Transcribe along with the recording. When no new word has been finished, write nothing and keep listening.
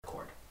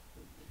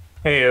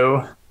Hey,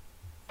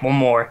 one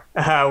more.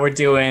 We're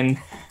doing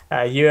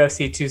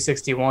UFC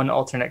 261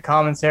 alternate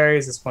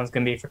commentaries. This one's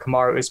going to be for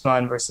Kamaru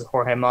Usman versus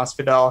Jorge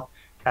Masvidal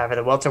for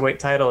the welterweight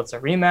title. It's a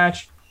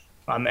rematch.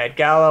 I'm Ed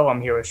Gallo. I'm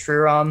here with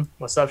Shriram.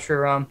 What's up,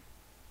 Shriram?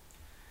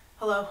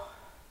 Hello.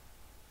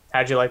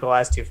 How'd you like the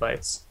last two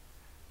fights?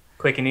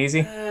 Quick and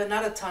easy?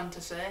 Not a ton to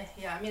say.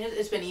 Yeah, I mean,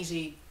 it's been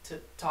easy to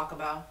talk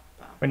about.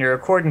 When you're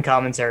recording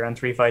commentary on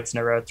three fights in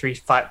a row,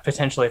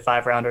 potentially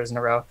five rounders in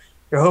a row,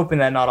 you're hoping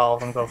that not all of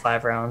them go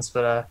 5 rounds.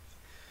 But,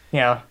 you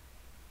know,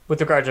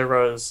 with regard to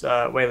Rose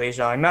Wei Li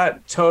Zhang,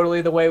 not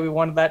totally the way we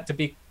wanted that to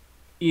be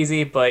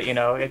easy, but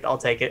I'll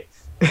take it.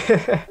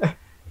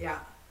 Yeah,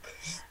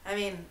 I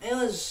mean,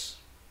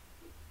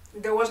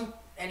 there wasn't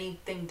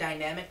anything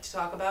dynamic to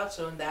talk about,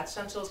 so in that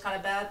sense, it was kind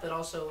of bad. But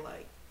also,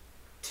 like,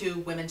 two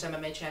women's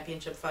MMA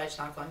championship fights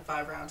not going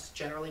 5 rounds is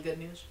generally good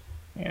news.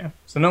 Yeah.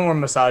 So no more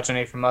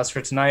misogyny from us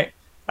for tonight.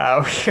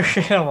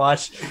 We're gonna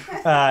watch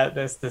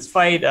this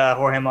fight.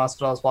 Jorge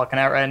Masvidal is walking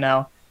out right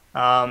now.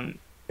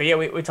 But yeah,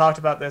 we talked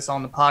about this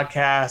on the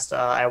podcast.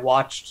 I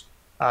watched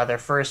their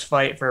first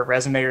fight for a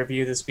resume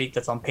review this week.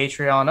 That's on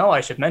Patreon. Oh,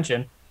 I should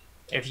mention,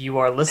 if you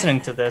are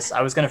listening to this,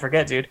 I was gonna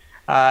forget, dude.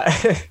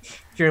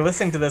 If you're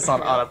listening to this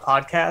on a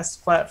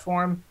podcast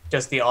platform,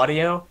 just the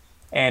audio,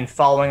 and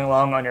following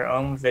along on your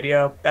own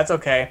video, that's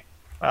okay.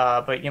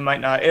 But you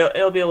might not.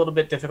 It'll be a little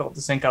bit difficult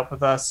to sync up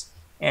with us,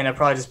 and it'll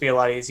probably just be a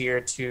lot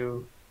easier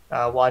to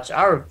watch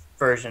our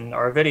version,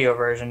 our video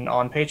version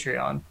on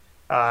Patreon.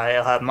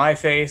 It'll have my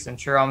face and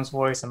Shiram's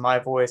voice and my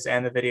voice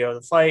and the video of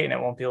the fight, and it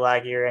won't be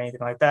laggy or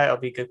anything like that. It'll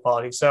be good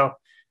quality. So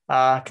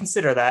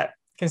consider that.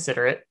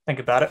 Consider it. Think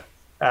about it.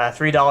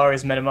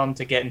 $3 minimum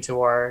to get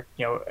into our,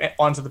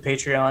 onto the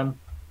Patreon.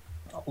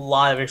 A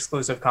lot of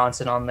exclusive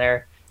content on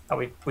there.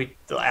 We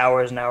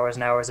hours and hours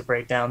and hours of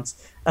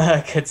breakdowns,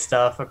 good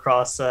stuff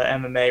across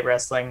MMA,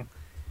 wrestling,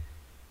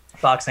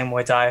 boxing,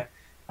 Muay Thai.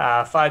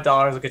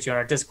 $5 will get you on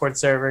our Discord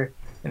server,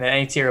 and then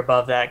any tier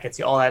above that gets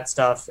you all that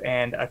stuff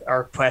and a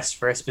request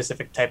for a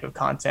specific type of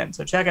content.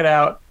 So check it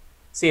out,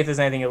 see if there's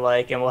anything you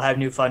like, and we'll have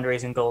new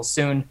fundraising goals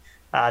soon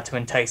to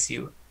entice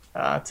you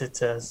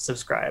to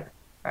subscribe.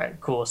 All right,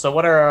 cool. So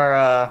what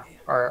are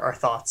our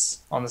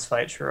thoughts on this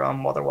fight,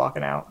 Sharon, while they're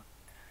walking out?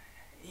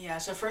 Yeah,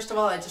 so first of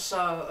all, I just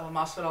saw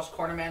Masvidal's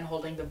cornerman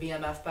holding the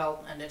BMF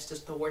belt, and it's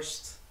just the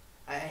worst.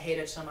 I hate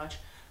it so much.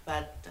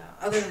 But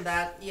other than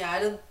that, yeah, I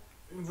didn't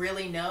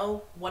really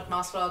know what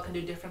Masvidal can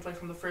do differently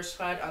from the first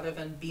fight, other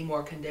than be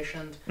more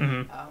conditioned.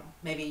 Mm-hmm.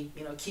 Maybe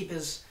keep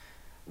his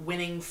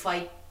winning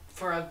fight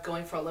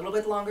going for a little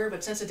bit longer.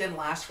 But since it didn't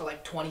last for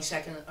like 20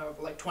 seconds or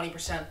like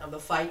 20% of the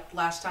fight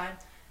last time,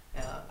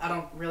 I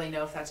don't really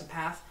know if that's a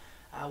path.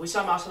 We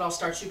saw Masvidal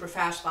start super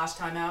fast last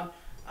time out.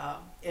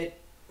 It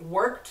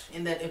worked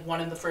in that it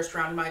won him the first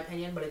round, in my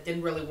opinion, but it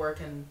didn't really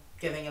work in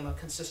giving him a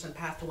consistent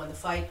path to win the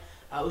fight.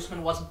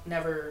 Usman wasn't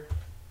never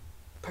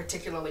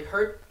particularly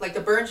hurt. Like, the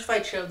Burns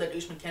fight showed that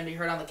Usman can be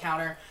hurt on the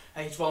counter.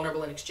 He's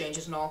vulnerable in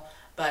exchanges and all,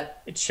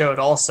 but It showed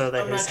also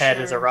that I'm his not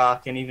head is a sure.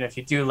 rock, and even if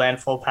you do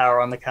land full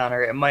power on the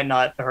counter, it might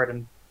not hurt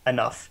him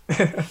enough.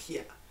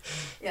 Yeah,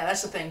 yeah,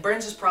 that's the thing.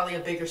 Burns is probably a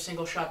bigger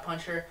single shot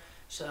puncher,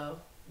 so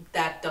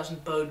that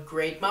doesn't bode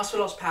great.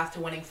 Masvidal's path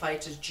to winning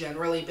fights has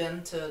generally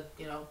been to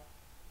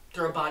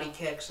throw body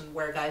kicks and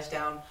wear guys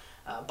down,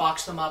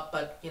 box them up,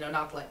 but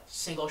not like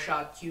single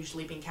shot, huge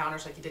leaping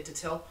counters like he did to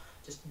Till.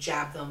 Just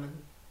jab them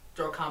and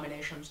throw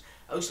combinations.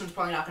 Usman's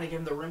probably not going to give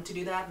him the room to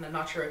do that, and I'm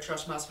not sure I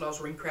trust Masvidal's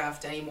ring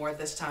craft any more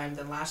this time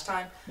than last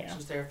time, Yeah,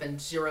 since there have been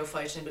zero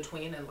fights in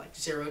between and like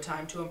zero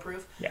time to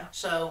improve. yeah.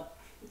 So,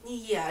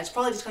 yeah, it's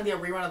probably just going to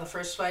be a rerun of the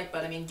first fight,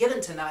 but I mean,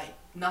 given tonight,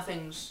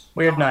 nothing's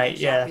Weird gone night.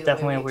 Yeah, exactly the way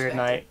definitely we a weird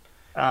expected.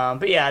 night.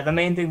 But yeah, the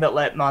main thing that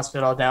let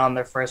Masvidal down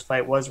their first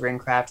fight was ring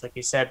craft, like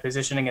you said,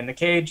 positioning in the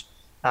cage,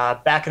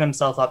 backing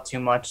himself up too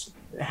much,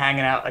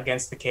 hanging out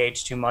against the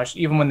cage too much,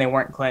 even when they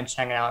weren't clinched,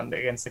 hanging out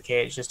against the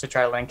cage just to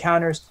try to land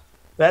counters.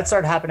 That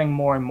started happening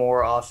more and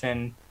more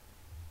often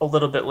a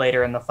little bit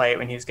later in the fight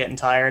when he was getting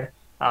tired.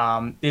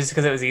 Just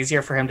because it was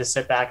easier for him to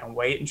sit back and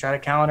wait and try to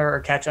counter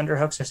or catch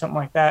underhooks or something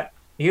like that.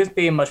 He was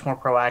being much more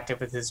proactive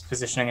with his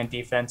positioning and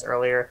defense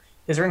earlier.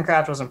 His ring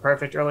craft wasn't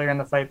perfect earlier in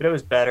the fight, but it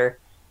was better.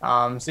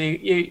 So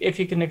if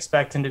you can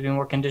expect him to be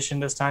more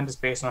conditioned this time,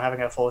 just based on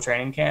having a full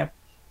training camp,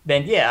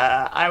 then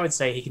yeah, I would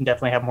say he can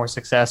definitely have more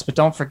success. But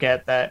don't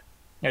forget that,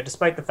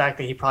 despite the fact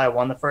that he probably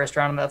won the first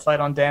round of that fight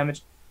on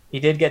damage, he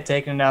did get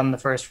taken down in the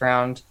first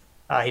round.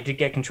 He did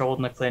get controlled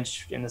in the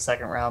clinch in the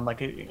second round.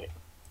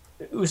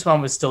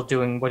 Usman was still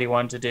doing what he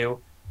wanted to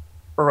do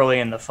early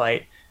in the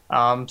fight.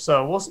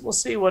 So we'll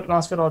see what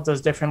Masvidal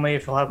does differently.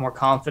 If he'll have more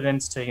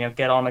confidence to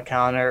get on the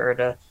counter or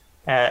to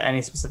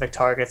any specific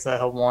targets that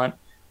he'll want,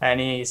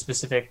 any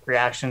specific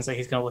reactions that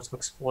he's going to look to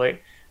exploit.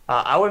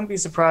 I wouldn't be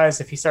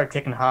surprised if he started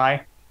kicking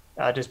high,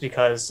 just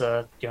because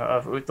of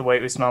the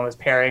way Usman was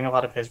parrying a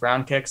lot of his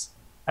round kicks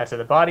to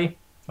the body.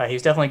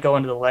 He's definitely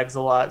going to the legs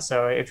a lot.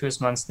 So if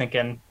Usman's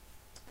thinking,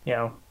 you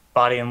know,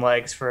 body and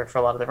legs for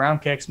a lot of the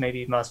round kicks,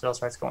 maybe Masvidal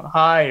starts going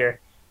high or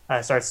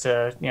starts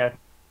to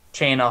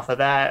chain off of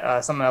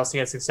that. Something else he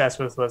had success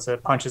with was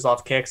punches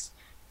off kicks.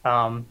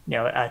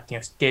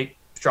 Get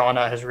drawn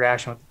out his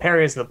reaction with the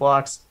parries, the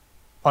blocks,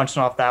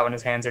 punching off that when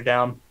his hands are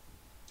down,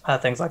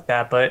 things like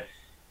that. But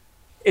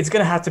it's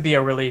going to have to be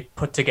a really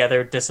put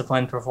together,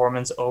 disciplined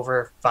performance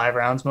over 5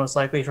 rounds, most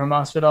likely from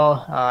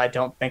Masvidal. I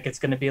don't think it's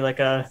going to be like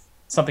a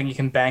something you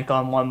can bank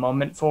on one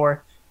moment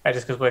for.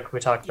 Just because like we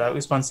talked about, Yeah.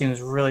 Usman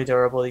seems really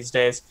durable these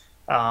days,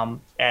 and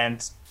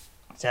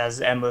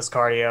has endless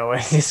cardio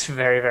and is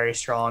very very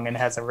strong and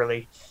has a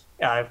really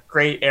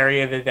great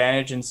area of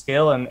advantage and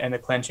skill and the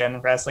clinch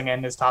and wrestling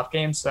in his top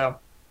game. So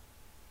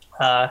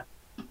uh,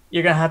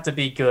 you're gonna have to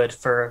be good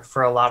for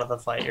a lot of the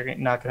fight. You're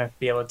not gonna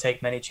be able to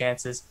take many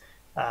chances.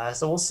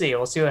 So we'll see.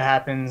 We'll see what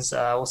happens.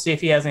 We'll see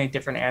if he has any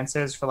different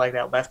answers for like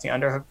that lefty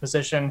underhook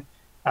position,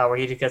 where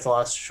he gets a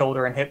lot of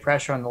shoulder and hip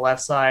pressure on the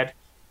left side.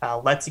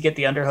 Lets you get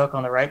the underhook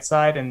on the right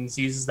side and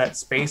uses that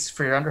space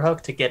for your underhook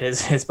to get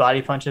his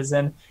body punches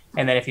in.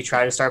 And then if you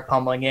try to start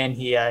pummeling in,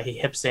 he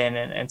hips in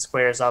and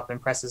squares up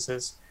and presses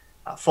his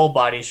full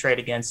body straight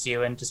against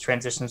you and just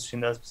transitions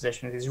between those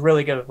positions. He's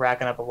really good at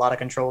racking up a lot of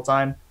control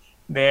time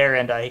there,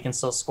 and he can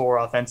still score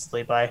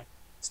offensively by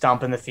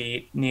stomping the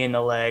feet, knee in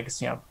the legs,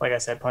 like I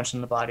said,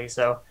 punching the body.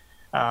 So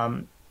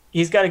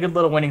he's got a good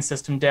little winning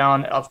system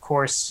down. Of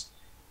course,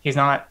 he's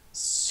not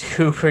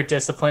super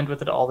disciplined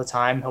with it all the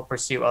time. He'll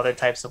pursue other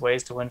types of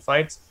ways to win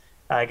fights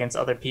against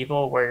other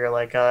people where you're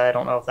like, I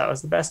don't know if that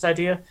was the best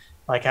idea.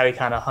 Like how he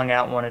kind of hung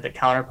out and wanted to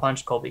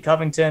counterpunch Colby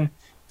Covington,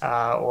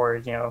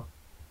 or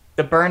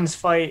the Burns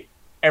fight.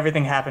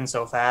 Everything happened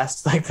so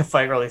fast. Like the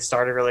fight really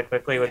started really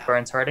quickly with Yeah.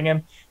 Burns hurting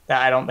him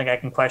that I don't think I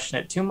can question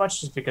it too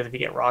much, just because if you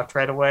get rocked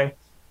right away,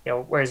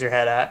 where's your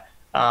head at?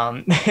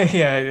 I'm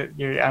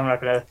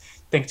not gonna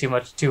think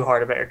too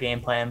hard about your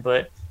game plan,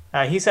 but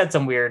he's had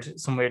some weird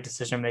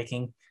decision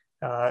making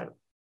uh,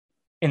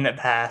 in the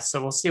past,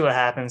 so we'll see what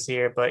happens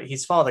here. But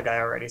he's fought the guy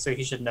already, so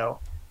he should know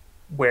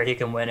where he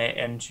can win it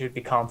and should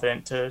be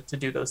confident to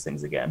do those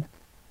things again.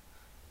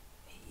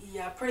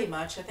 Yeah, pretty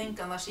much. I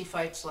think unless he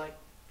fights like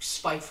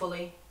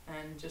spitefully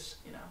and just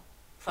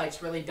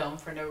fights really dumb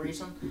for no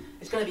reason,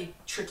 it's gonna be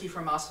tricky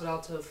for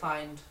Masvidal to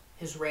find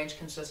his range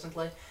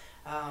consistently.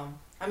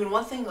 I mean,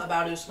 one thing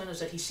about Usman is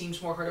that he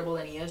seems more hurtable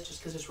than he is, just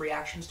because his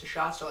reactions to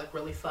shots are like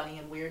really funny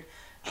and weird.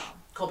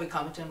 Colby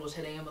Covington was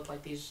hitting him with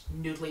like these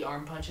noodly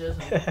arm punches,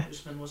 and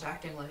Usman was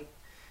acting like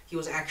he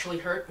was actually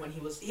hurt when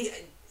he was.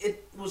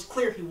 It was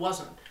clear he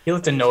wasn't. He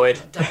looked annoyed.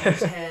 Ducking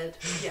his head,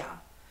 yeah,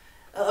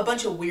 a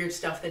bunch of weird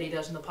stuff that he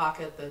does in the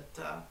pocket.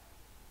 That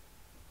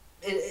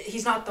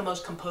he's not the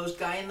most composed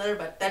guy in there,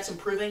 but that's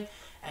improving,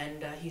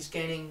 and he's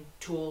gaining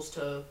tools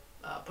to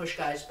push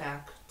guys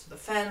back to the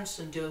fence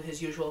and do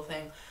his usual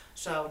thing.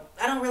 So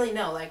I don't really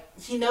know. Like,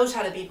 he knows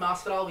how to beat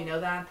Masvidal, we know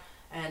that.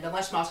 And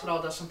unless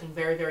Masvidal does something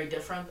very, very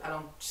different, I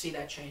don't see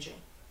that changing.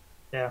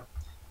 Yeah.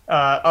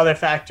 Other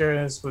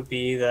factors would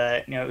be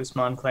that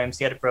Usman claims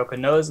he had a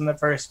broken nose in the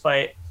first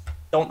fight.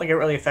 Don't think it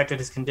really affected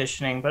his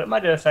conditioning, but it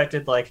might have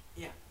affected like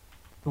Yeah.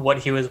 what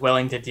he was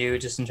willing to do,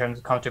 just in terms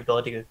of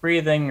comfortability with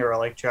breathing, or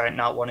like try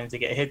not wanting to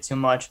get hit too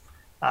much.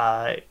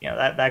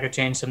 That could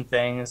change some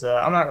things.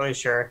 I'm not really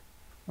sure.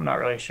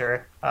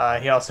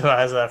 He also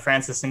has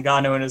Francis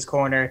Ngannou in his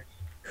corner.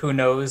 Who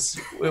knows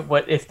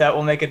what if that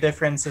will make a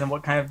difference and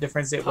what kind of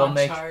difference it will Punch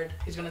make. hard.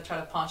 He's gonna try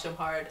to punch him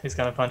hard. He's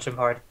gonna punch him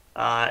hard.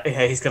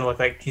 Yeah, he's gonna look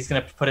like he's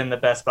gonna put in the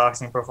best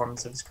boxing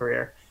performance of his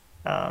career.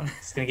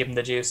 He's gonna give him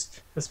the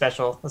juice, the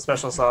special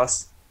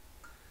sauce.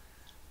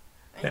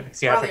 That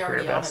makes you have Probably a career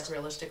already on best. it,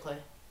 realistically.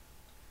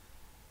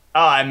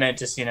 Oh, I meant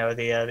just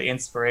the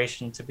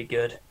inspiration to be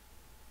good.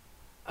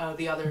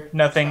 The other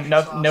Nothing,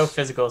 special no sauce.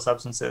 physical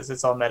substances.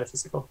 It's all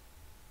metaphysical.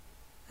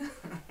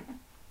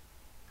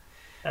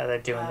 They're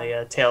doing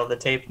the tail of the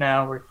tape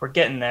now. We're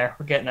getting there.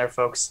 We're getting there,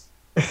 folks.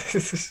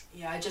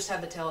 Yeah, I just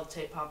had the tail of the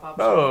tape pop up.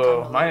 So Oh, I'm a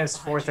little minus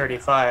bit behind you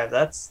now. 435.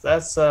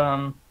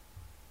 That's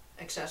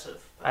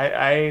Excessive. But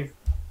I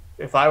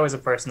if I was a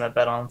person that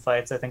bet on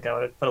fights, I think I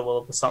would have put a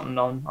little bit something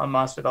on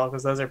Masvidal,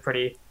 because those are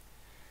pretty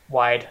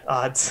wide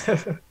odds.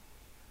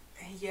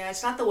 yeah,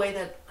 it's not the way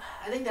that.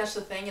 I think that's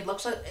the thing. It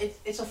looks like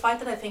it's a fight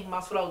that I think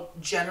Masvidal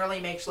generally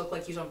makes look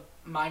like he's a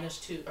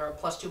 -2 or a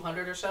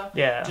 +200 or so.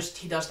 Yeah. Just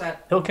he does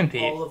that He'll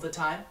compete. all of the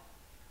time.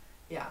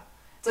 Yeah.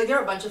 It's like there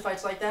are a bunch of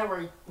fights like that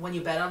where when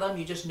you bet on them,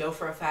 you just know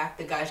for a fact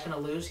the guy's going to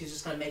lose. He's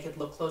just going to make it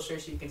look closer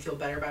so you can feel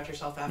better about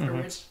yourself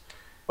afterwards.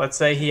 Let's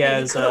say he And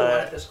has he could have won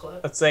at this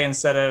clip. let's say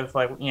instead of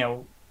like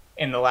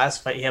in the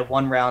last fight he had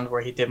one round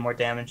where he did more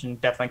damage and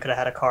definitely could have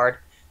had a card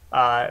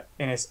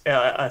in his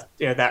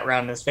that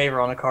round in his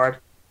favor on a card.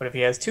 But if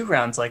he has 2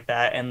 rounds like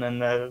that, and then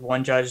the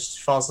one judge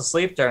falls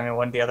asleep during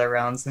one of the other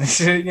rounds,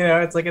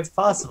 it's like it's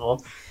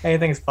possible.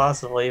 Anything's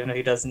possible, even if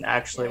he doesn't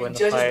actually win the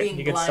Judges fight. being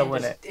You can still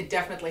win blind, it. it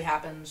definitely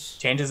happens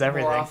Changes more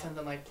everything. often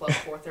than like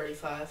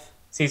 +435.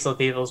 Cecil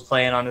Peoples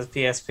playing on his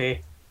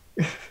PSP.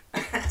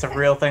 It's a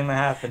real thing that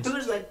happens. Who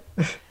was like,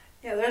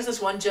 yeah, there's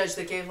this one judge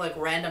that gave like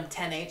random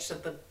 10-8s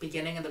at the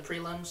beginning of the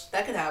prelims.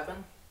 That could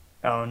happen.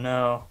 Oh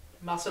no.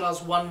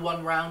 Masvidal's won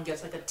one round,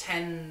 gets like a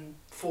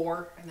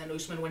 10-4, and then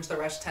Usman wins the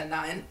rest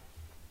 10-9.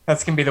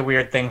 That's gonna be the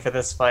weird thing for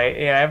this fight.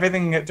 Yeah,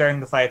 everything during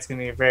the fight's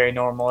gonna be very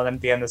normal, and then at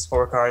the end, the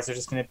scorecards are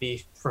just gonna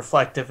be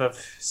reflective of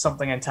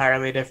something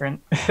entirely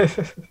different.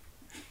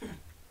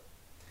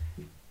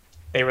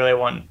 They really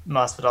want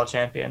Masvidal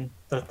champion.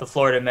 The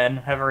Florida men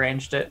have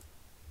arranged it.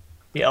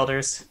 The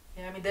elders.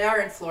 Yeah, I mean they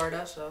are in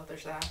Florida, so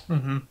there's that.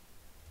 Mm-hmm.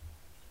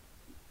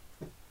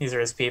 These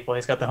are his people.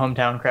 He's got the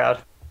hometown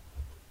crowd.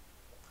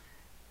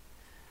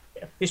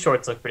 Yeah, these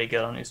shorts look pretty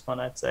good on Usman,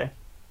 I'd say.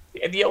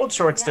 The old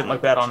shorts Yeah, didn't I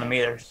look like bad on him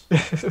either.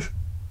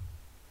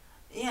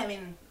 Yeah, I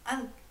mean,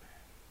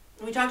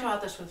 we talked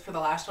about this for the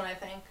last one, I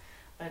think,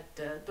 but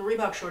the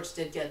Reebok shorts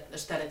did get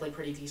aesthetically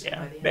pretty decent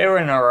by the end. They were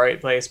in a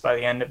right place by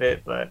the end of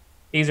it, but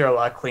these are a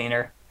lot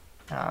cleaner.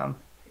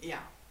 Yeah.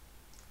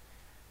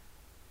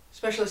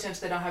 Especially since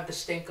they don't have the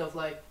stink of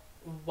like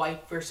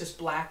white versus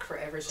black for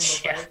every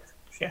single fight.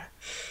 Yeah.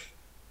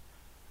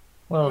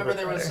 Well, remember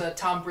there was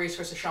Tom Breese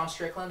versus Sean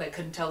Strickland. I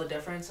couldn't tell the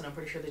difference, and I'm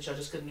pretty sure the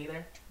judges couldn't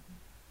either.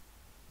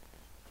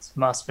 It's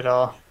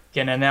Masvidal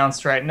getting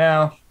announced right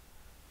now.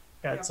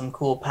 Got some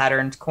cool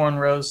patterned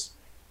cornrows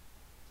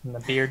and the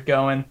beard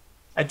going.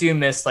 I do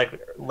miss like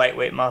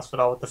lightweight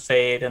Masvidal with the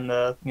fade and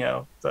the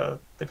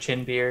the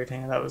chin beard.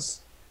 Yeah, that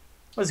was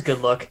a good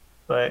look,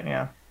 but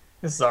yeah,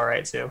 this is all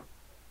right too.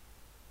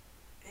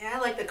 Yeah, I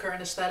like the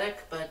current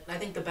aesthetic, but I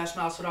think the best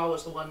Masvidal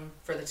was the one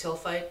for the Till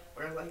fight,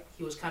 where like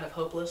he was kind of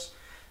hopeless,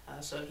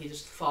 so he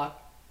just fought.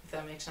 If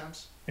that makes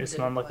sense.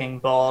 Usman looking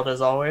bald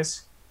as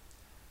always.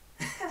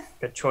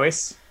 Good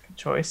choice. Good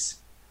choice.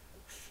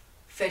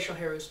 Facial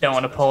hair was. Don't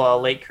want to pull a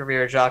late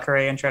career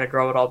Jacare and try to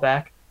grow it all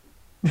back.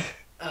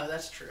 Oh,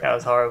 that's true. That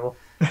was horrible.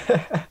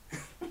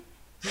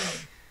 Especially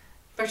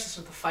since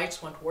the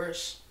fights went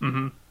worse.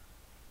 Or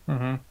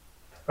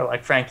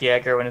like Frankie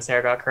Edgar when his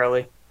hair got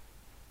curly.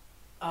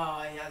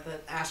 Oh yeah, the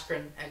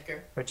Askren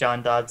Edgar. Or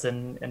John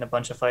Dodson in a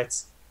bunch of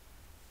fights.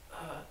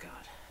 Oh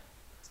god.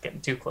 It's getting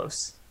too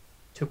close.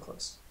 Too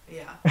close.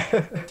 Yeah,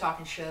 they're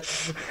talking shit.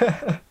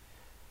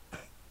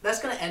 That's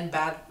gonna end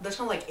bad. That's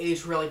gonna like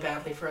age really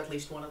badly for at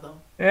least one of them.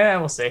 Yeah,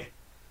 we'll see.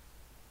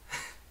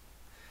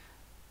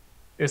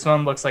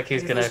 Usman looks like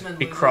he's gonna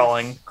be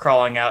crawling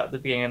out at the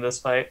beginning of this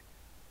fight,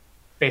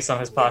 based on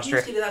his posture. He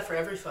used to do that for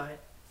every fight.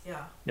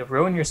 Yeah. You'll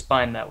ruin your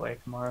spine that way,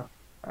 Kamaru.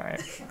 All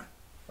right.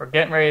 We're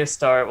getting ready to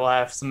start. We'll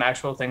have some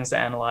actual things to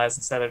analyze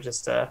instead of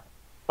just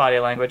body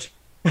language.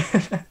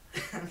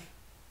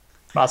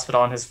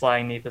 Masvidal in his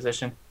flying knee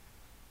position.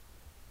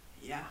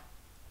 Yeah.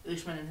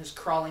 Usman in his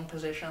crawling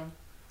position.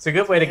 It's a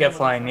good way to get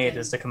flying knee,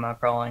 just to come out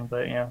crawling,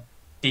 but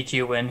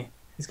DQ win.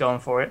 He's going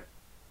for it.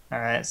 All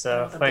right,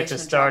 so fight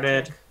just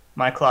started.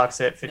 My clock's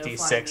at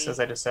 56, as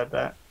I just said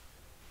that.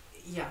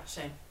 Yeah,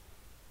 same.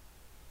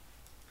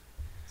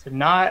 So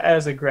not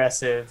as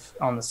aggressive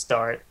on the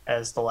start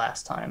as the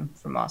last time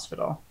for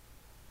Masvidal.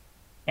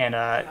 And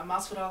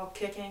Masvidal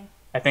kicking.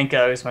 I think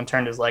Usman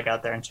turned his leg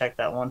out there and checked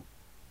that one.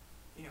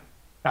 Yeah.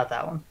 Not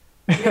that one.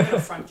 He got a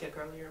front kick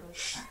earlier.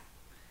 But...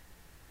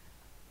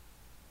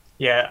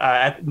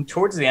 Yeah,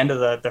 towards the end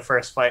of the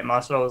first fight,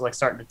 Masvidal was like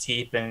starting to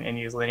teep and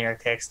use linear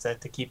kicks to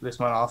keep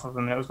Usman off of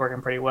him, and it was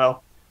working pretty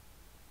well.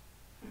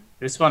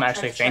 Usman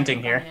actually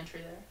fainting here.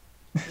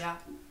 Yeah.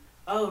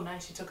 Oh,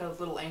 nice. He took a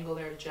little angle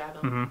there to jab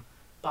him. Mm-hmm.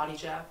 Body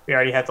jab. We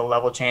already had the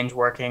level change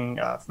working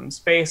from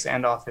space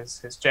and off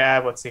his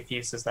jab. Let's see if he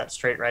uses that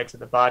straight right to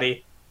the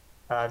body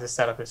to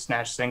set up his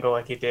snatch single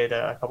like he did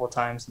a couple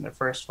times in the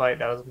first fight.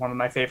 That was one of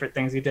my favorite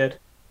things he did.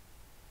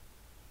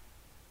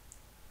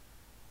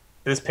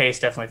 This pace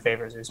definitely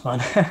favors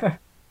Usman.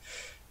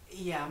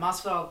 Yeah,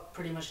 Masvidal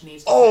pretty much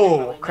needs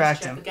to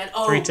cracked him. Again.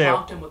 Oh, 3-2.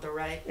 Blocked him with the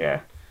right.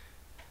 Yeah.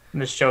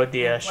 And just showed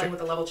the playing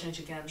with the level change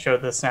again.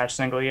 Showed the snatch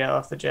single,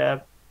 off the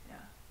jab. Yeah.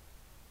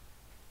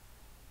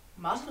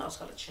 Masvidal's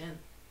got a chin.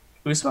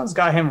 Usman's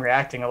got him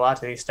reacting a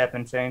lot to these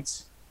step-in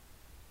feints.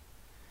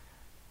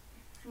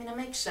 I mean, it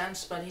makes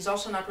sense, but he's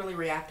also not really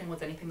reacting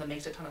with anything that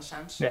makes a ton of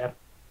sense. Yeah.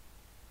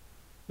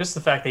 Just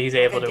the fact that he's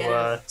able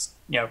to,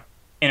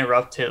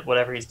 interrupt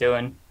whatever he's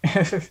doing.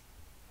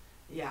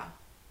 Yeah.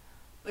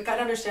 Like,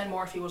 I'd understand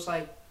more if he was,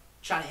 like,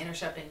 trying to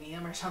intercept a knee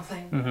or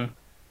something. Mm-hmm.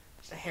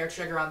 Just a hair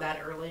trigger on that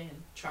early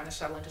and trying to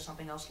settle into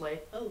something else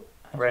late. Oh.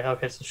 Right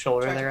hook hits the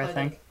shoulder there, I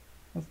think.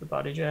 That's the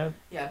body jab.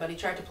 Yeah, but he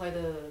tried to play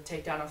the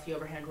takedown off the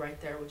overhand right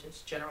there, which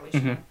is generally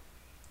smart.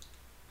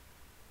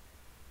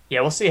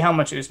 Yeah, we'll see how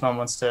much Usman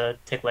wants to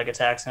take leg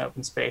attacks in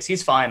open space.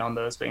 He's fine on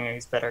those, but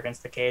he's better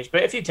against the cage.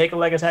 But if you take a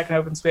leg attack in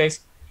open space,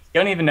 you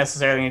don't even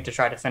necessarily need to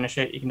try to finish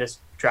it. You can just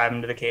drive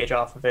him to the cage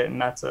off of it,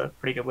 and that's a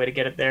pretty good way to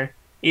get it there.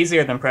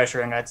 Easier than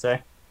pressuring, I'd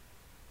say,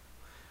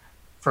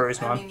 for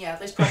Usman. I mean, yeah,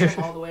 at least pressure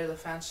him all the way to the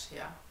fence,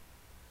 yeah.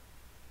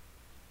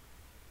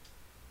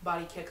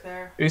 Body kick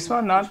there.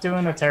 Usman not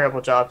doing a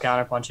terrible job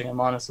counterpunching him,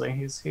 honestly.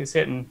 He's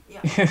hitting.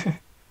 Yeah.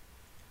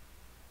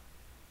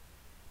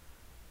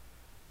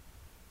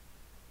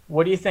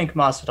 What do you think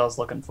Masvidal's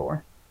looking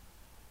for?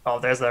 Oh,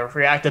 there's a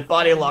reactive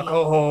body lock.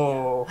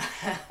 Oh,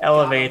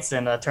 elevates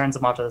and turns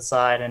him off to the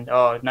side. And,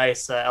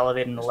 nice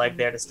elevating the leg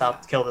there to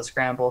kill the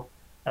scramble.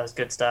 That was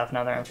good stuff.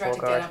 Now they're in full guard.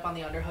 Tried to get up on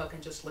the underhook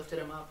and just lifted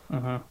him up.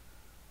 Mm-hmm.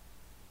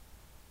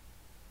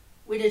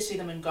 We did see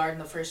them in guard in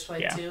the first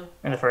fight, Yeah, too.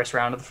 in the first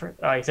round of the first.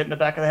 Oh, he's hitting the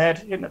back of the head.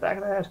 Hitting the back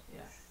of the head. Yeah.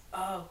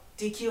 Oh,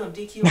 DQ him,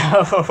 DQ him.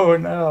 No,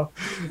 no.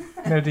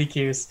 No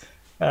DQs.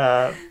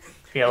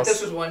 If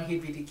this was one,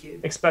 he'd be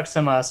DQ'd. Expect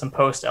some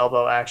post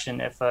elbow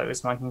action if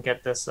Usman can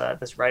get this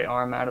right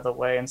arm out of the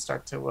way and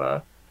start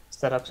to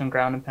set up some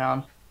ground and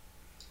pound.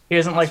 He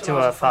doesn't like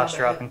to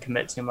posture up and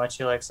commit too much.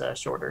 He likes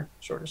shorter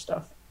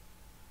stuff.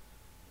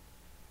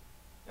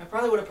 I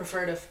probably would have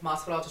preferred if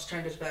Masvidal just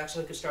turned his back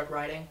so he could start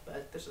riding,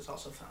 but this is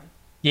also fine.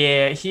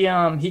 Yeah,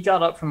 he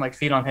got up from like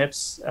feet on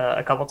hips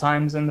a couple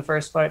times in the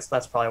first fight, so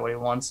that's probably what he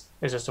wants.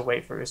 Is just to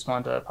wait for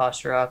Usman to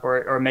posture up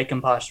or make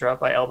him posture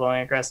up by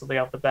elbowing aggressively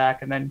off the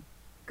back and then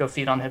go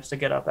feet on hips to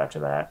get up after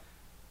that.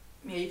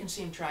 Yeah, you can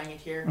see him trying it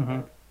here.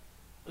 Mm-hmm.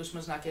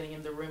 Usman's not getting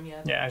him the room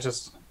yet. Yeah,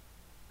 just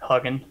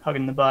hugging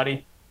the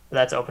body. But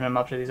that's opening him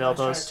up to these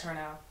elbows. He's trying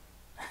to turn out.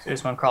 So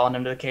Usman crawling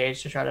him to the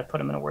cage to try to put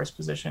him in a worse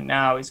position.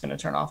 Now he's going to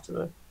turn off to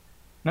the...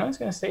 No, he's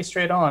going to stay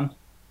straight on.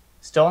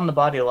 Still in the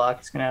body lock.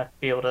 He's going to have to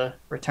be able to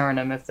return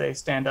him if they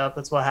stand up.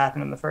 That's what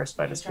happened in the first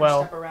fight as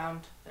well. Step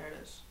around. There it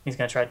is. He's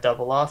going to try to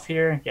double off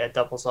here. Yeah,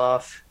 doubles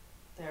off.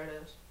 There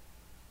it is.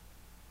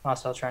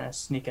 Masvidal trying to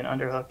sneak an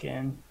underhook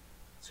in.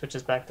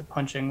 Switches back to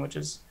punching, which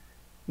is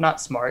not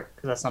smart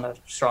because that's not a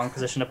strong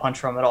position to punch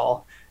from at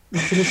all.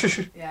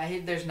 Yeah,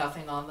 there's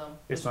nothing on them.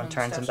 Usman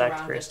turns him back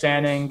to where he's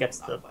standing, gets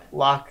the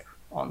lock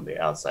on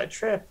the outside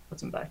trip,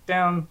 puts him back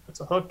down, puts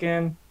a hook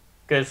in.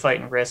 Good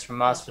fighting wrist from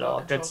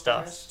Masvidal. Good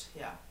stuff. Wrist.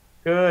 Yeah.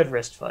 Good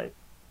wrist fight.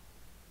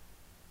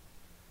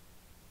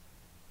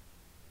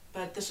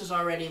 But this is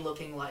already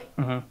looking like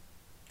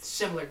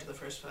similar to the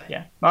first fight.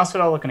 Yeah.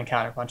 Masvidal looking to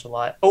counterpunch a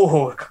lot.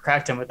 Oh,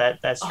 cracked him with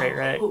that straight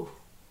right.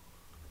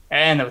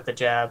 And with the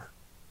jab.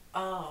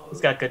 Oh.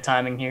 He's got good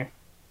timing here.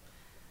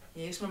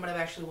 Yeah, Usman might have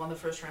actually won the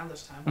first round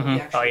this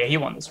time. Oh, yeah, he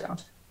won this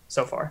round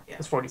so far. Yeah.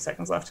 There's 40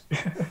 seconds left.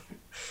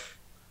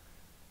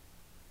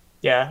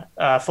 Yeah,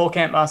 full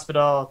camp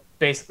Masvidal,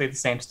 basically the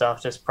same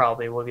stuff, just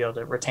probably will be able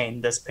to retain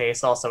this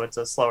pace. Also, it's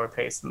a slower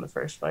pace than the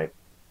first fight.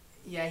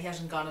 Yeah, he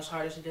hasn't gone as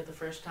hard as he did the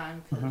first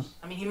time.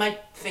 I mean, he might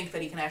think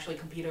that he can actually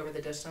compete over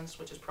the distance,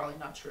 which is probably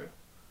not true.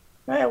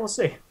 Yeah, we'll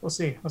see. We'll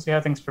see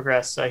how things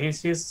progress.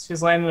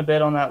 He's landing a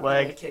bit on that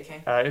leg.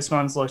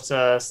 Usman's looked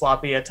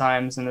sloppy at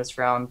times in this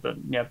round, but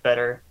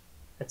better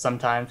at some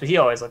times. But he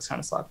always looks kind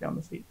of sloppy on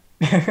the feet.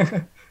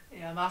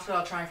 Yeah,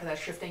 Masvidal trying for that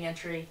shifting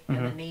entry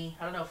and the knee.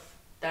 I don't know if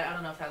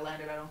that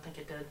landed. I don't think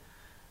it did.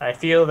 I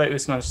feel that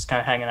Usman's just kind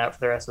of hanging out for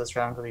the rest of this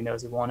round because he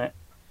knows he won it.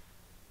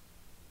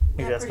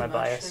 Maybe that's my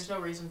bias. There's no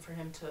reason for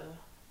him to.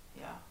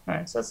 Yeah. All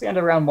right, so that's the end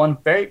of round one.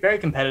 Very, very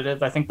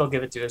competitive. I think they'll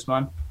give it to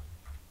Usman.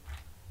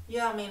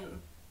 Yeah, I mean,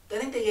 I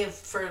think they gave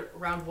for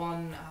round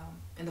one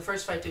in the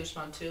first fight to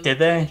Usman too. Did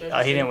they?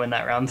 He didn't win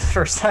that round the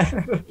first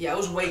time. Yeah, it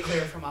was way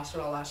clearer for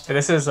Masvidal last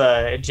time. So this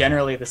is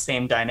generally the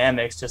same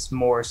dynamics, just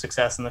more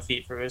success in the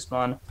feet for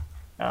Usman,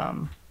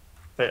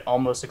 but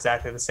almost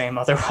exactly the same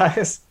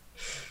otherwise.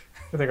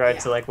 With regard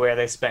to like where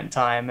they spent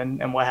time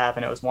and what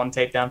happened. It was one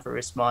takedown for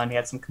Usman. He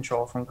had some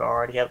control from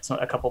guard. He had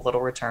a couple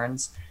little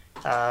returns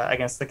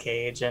against the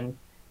cage, and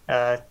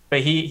but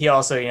he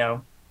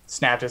also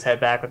snapped his head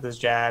back with his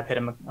jab, hit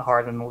him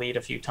hard in the lead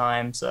a few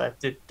times.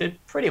 Did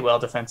pretty well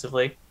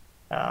defensively.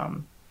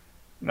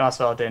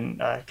 Masvidal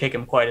didn't kick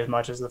him quite as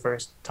much as the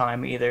first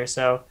time either.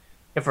 So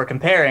if we're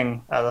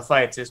comparing the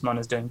fights, Usman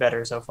is doing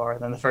better so far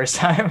than the first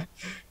time,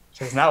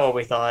 which is not what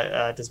we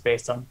thought, just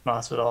based on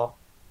Masvidal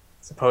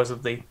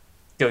supposedly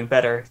doing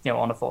better,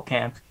 on a full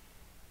camp.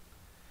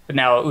 But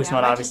now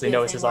Usman obviously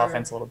knows his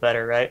offense a little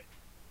better, right?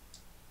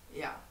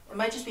 Yeah, it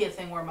might just be a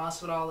thing where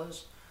Masvidal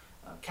is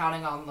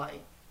counting on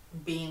like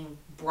being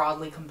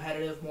broadly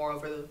competitive more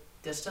over the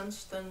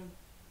distance than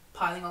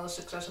piling all the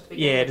success at the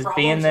beginning. Yeah,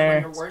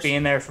 just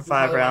being there for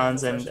 5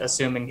 rounds and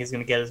assuming he's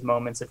going to get his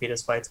moments if he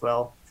just fights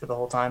well for the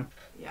whole time.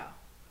 Yeah.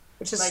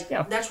 Which is,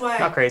 that's why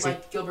not crazy. I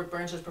like Gilbert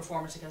Burns'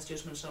 performance against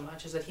Usman so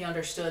much, is that he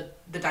understood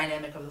the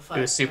dynamic of the fight.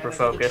 He was super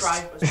focused.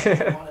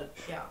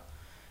 Yeah.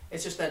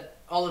 It's just that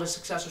all of his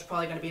success was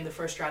probably going to be in the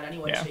first round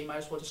anyway, so you might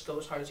as well just go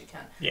as hard as you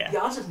can. Yeah. The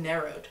odds have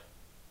narrowed.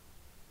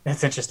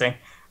 That's interesting.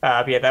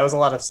 But yeah, that was a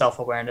lot of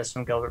self-awareness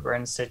from Gilbert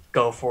Burns to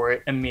go for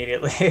it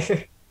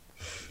immediately.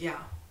 Yeah.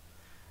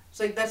 It's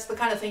like that's the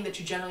kind of thing that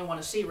you generally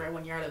want to see, right,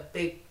 when you're at a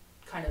big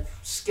kind of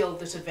skill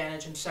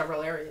disadvantage in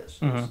several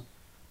areas.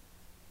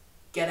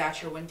 Get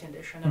at your win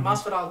condition. And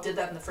Masvidal did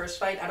that in the first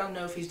fight. I don't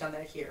know if he's done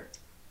that here.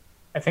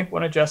 I think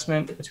one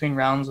adjustment between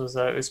rounds was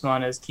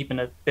Usman is keeping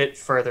a bit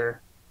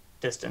further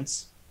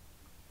distance,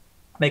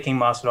 making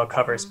Masvidal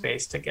cover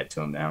space to get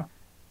to him now.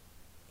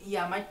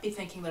 Yeah, I might be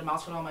thinking that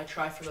Masvidal might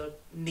try for the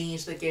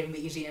knees that gave him the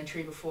easy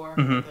entry before.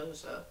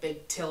 Those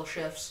big till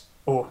shifts.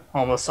 Oh,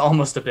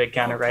 almost a big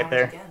counter right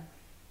there. Again.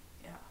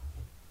 Yeah.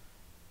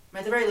 I mean,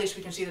 at the very least,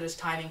 we can see that his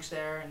timing's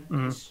there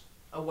and he's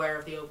aware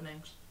of the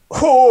openings.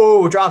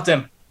 Oh, dropped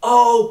him.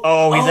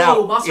 Oh, he's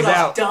out.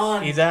 Masvidal's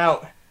done. He's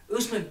out.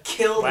 Usman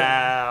killed him.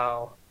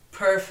 Wow.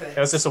 Perfect. That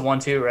was just a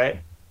 1-2,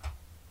 right?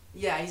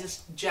 Yeah, he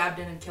just jabbed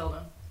in and killed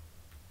him.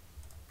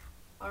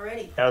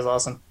 Alrighty. That was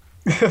awesome.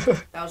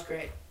 That was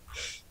great.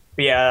 But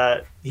But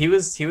yeah, he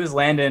was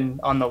landing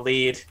on the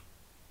lead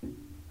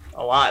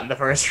a lot in the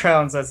first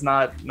rounds. That's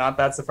not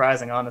that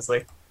surprising,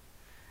 honestly.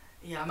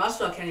 Yeah,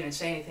 Masvidal can't even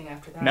say anything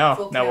after that. No,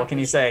 Full no. What camp can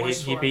you is say?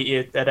 worse He for him. beat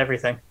you at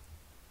everything.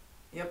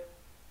 Yep.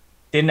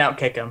 Didn't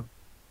outkick him.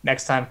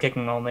 Next time,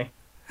 kicking only.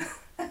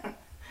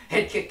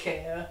 Head kick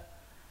KO.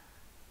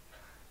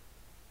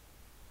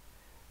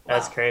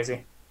 That's Wow.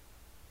 crazy.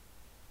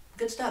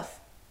 Good stuff.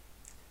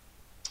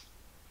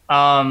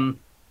 Um,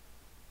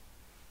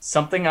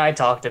 Something I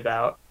talked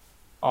about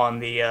on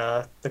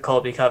the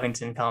Colby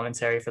Covington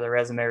commentary for the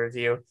resume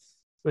review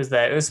was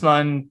that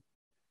Usman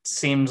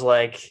seemed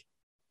like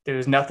there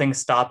was nothing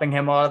stopping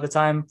him a lot of the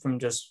time from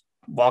just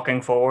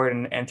walking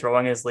forward and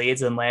throwing his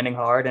leads and landing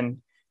hard and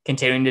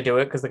continuing to do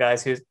it because the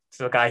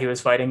guy he was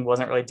fighting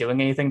wasn't really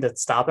doing anything to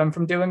stop him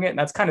from doing it. And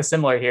that's kind of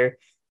similar here.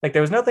 Like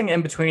there was nothing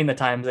in between the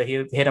times that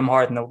he hit him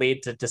hard in the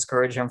lead to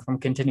discourage him from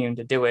continuing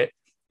to do it.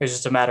 It was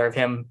just a matter of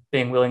him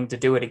being willing to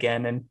do it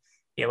again, and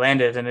he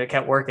landed, and it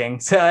kept working.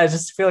 So I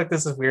just feel like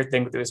this is a weird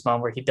thing with Usman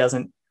where he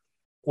doesn't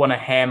want to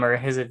hammer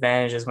his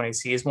advantages when he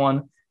sees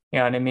one. You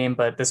know what I mean?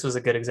 But this was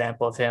a good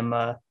example of him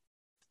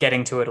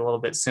getting to it a little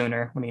bit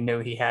sooner when he knew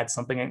he had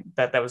something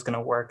that was going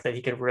to work that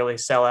he could really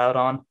sell out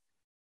on.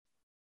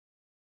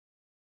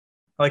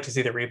 I like to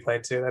see the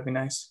replay too. That'd be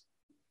nice.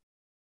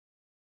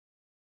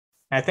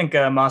 I think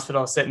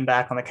Masvidal sitting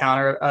back on the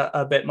counter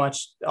a bit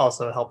much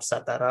also helped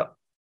set that up.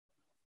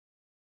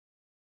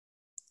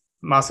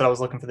 Masvidal was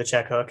looking for the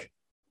check hook.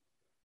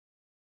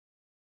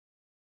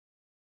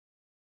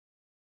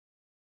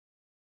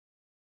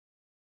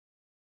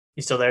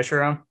 You still there,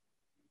 Sharon? I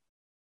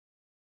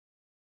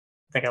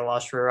think I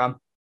lost Sharon.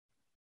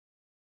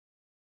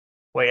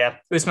 Well, yeah,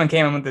 Usman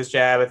came in with this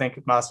jab. I think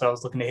Masvidal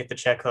was looking to hit the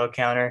check hook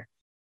counter,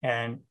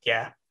 and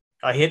yeah,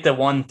 he hit the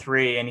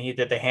 1-3, and he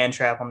did the hand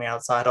trap on the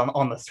outside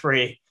on the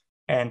three,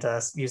 and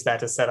used that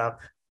to set up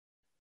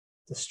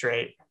the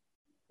straight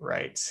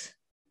right.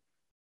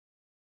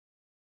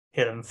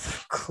 Hit him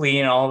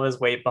clean, all of his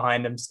weight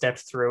behind him,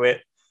 stepped through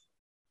it.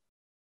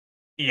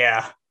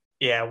 Yeah,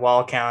 yeah,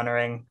 while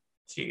countering.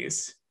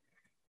 Jeez.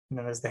 And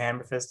then there's the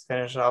hammer fist to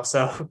finish off.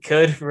 So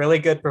good, really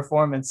good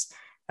performance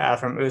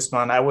from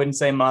Usman. I wouldn't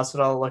say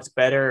Masvidal looked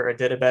better or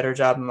did a better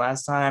job than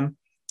last time.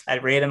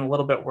 I'd rate him a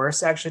little bit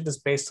worse actually,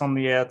 just based on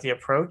the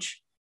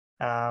approach.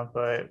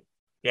 But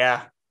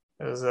yeah,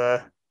 it was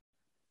that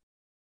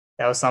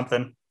was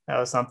something. That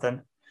was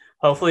something.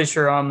 Hopefully,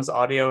 Sharam's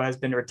audio has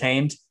been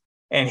retained,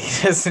 and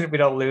he doesn't. We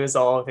don't lose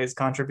all of his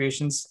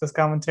contributions to this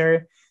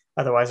commentary.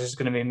 Otherwise, it's just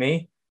going to be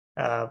me.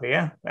 But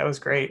yeah, that was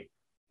great.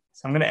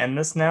 So I'm going to end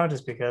this now,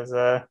 just because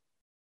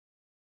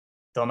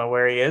don't know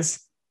where he is.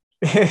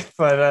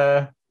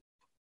 But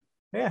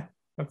yeah,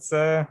 that's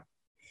good.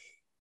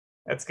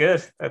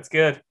 That's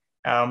good.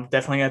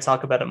 Definitely going to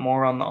talk about it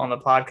more on the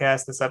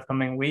podcast this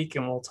upcoming week,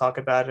 and we'll talk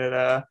about it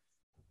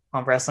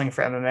on Wrestling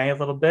for MMA a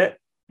little bit.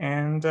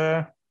 And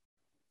yeah,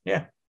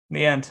 in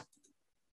the end.